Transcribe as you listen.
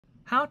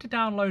How to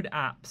download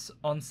apps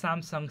on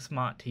Samsung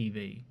Smart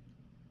TV.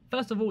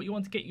 First of all, you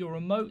want to get your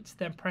remote,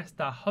 then press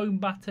the home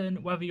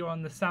button, whether you're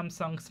on the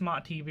Samsung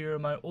Smart TV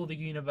remote or the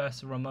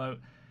universal remote.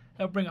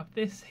 It'll bring up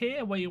this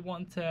here where you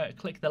want to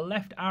click the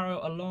left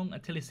arrow along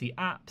until you see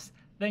apps,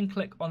 then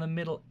click on the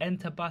middle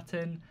enter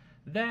button.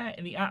 There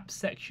in the apps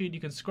section you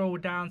can scroll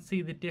down,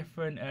 see the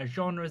different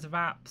genres of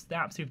apps, the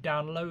apps you've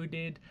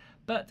downloaded.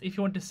 But if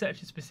you want to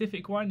search a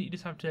specific one, you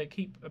just have to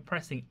keep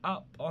pressing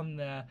up on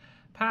the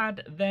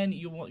pad. Then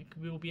you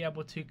will be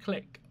able to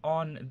click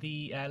on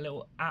the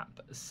little app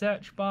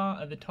search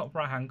bar at the top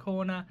right hand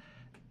corner.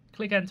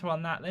 Click enter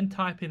on that, then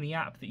type in the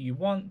app that you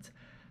want.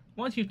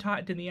 Once you've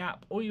typed in the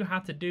app, all you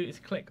have to do is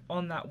click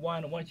on that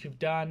one. Once you've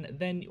done,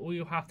 then all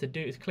you have to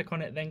do is click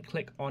on it, then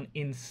click on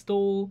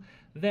install.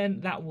 Then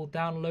that will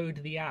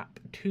download the app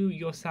to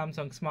your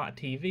Samsung Smart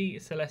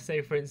TV. So let's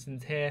say, for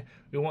instance, here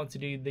we want to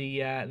do the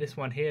this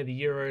one here,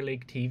 the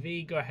EuroLeague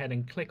TV. Go ahead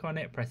and click on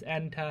it, press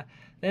enter.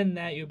 Then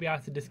there you'll be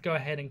able to just go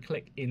ahead and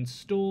click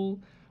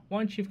install.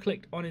 Once you've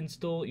clicked on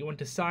install, you want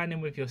to sign in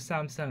with your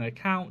Samsung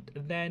account,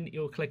 then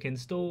you'll click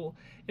install.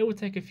 It will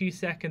take a few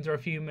seconds or a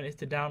few minutes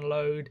to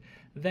download.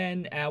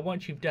 Then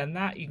once you've done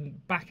that, you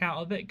can back out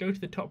of it, go to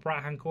the top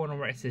right hand corner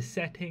where it says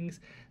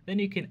settings. Then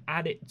you can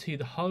add it to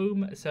the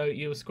home. So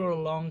you'll scroll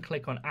along,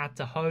 click on add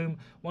to home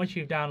once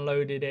you've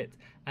downloaded it,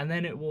 and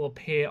then it will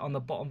appear on the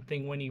bottom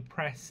thing when you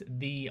press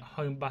the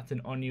home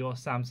button on your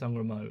Samsung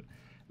remote.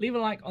 Leave a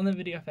like on the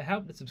video if it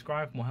helped and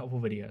subscribe for more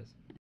helpful videos.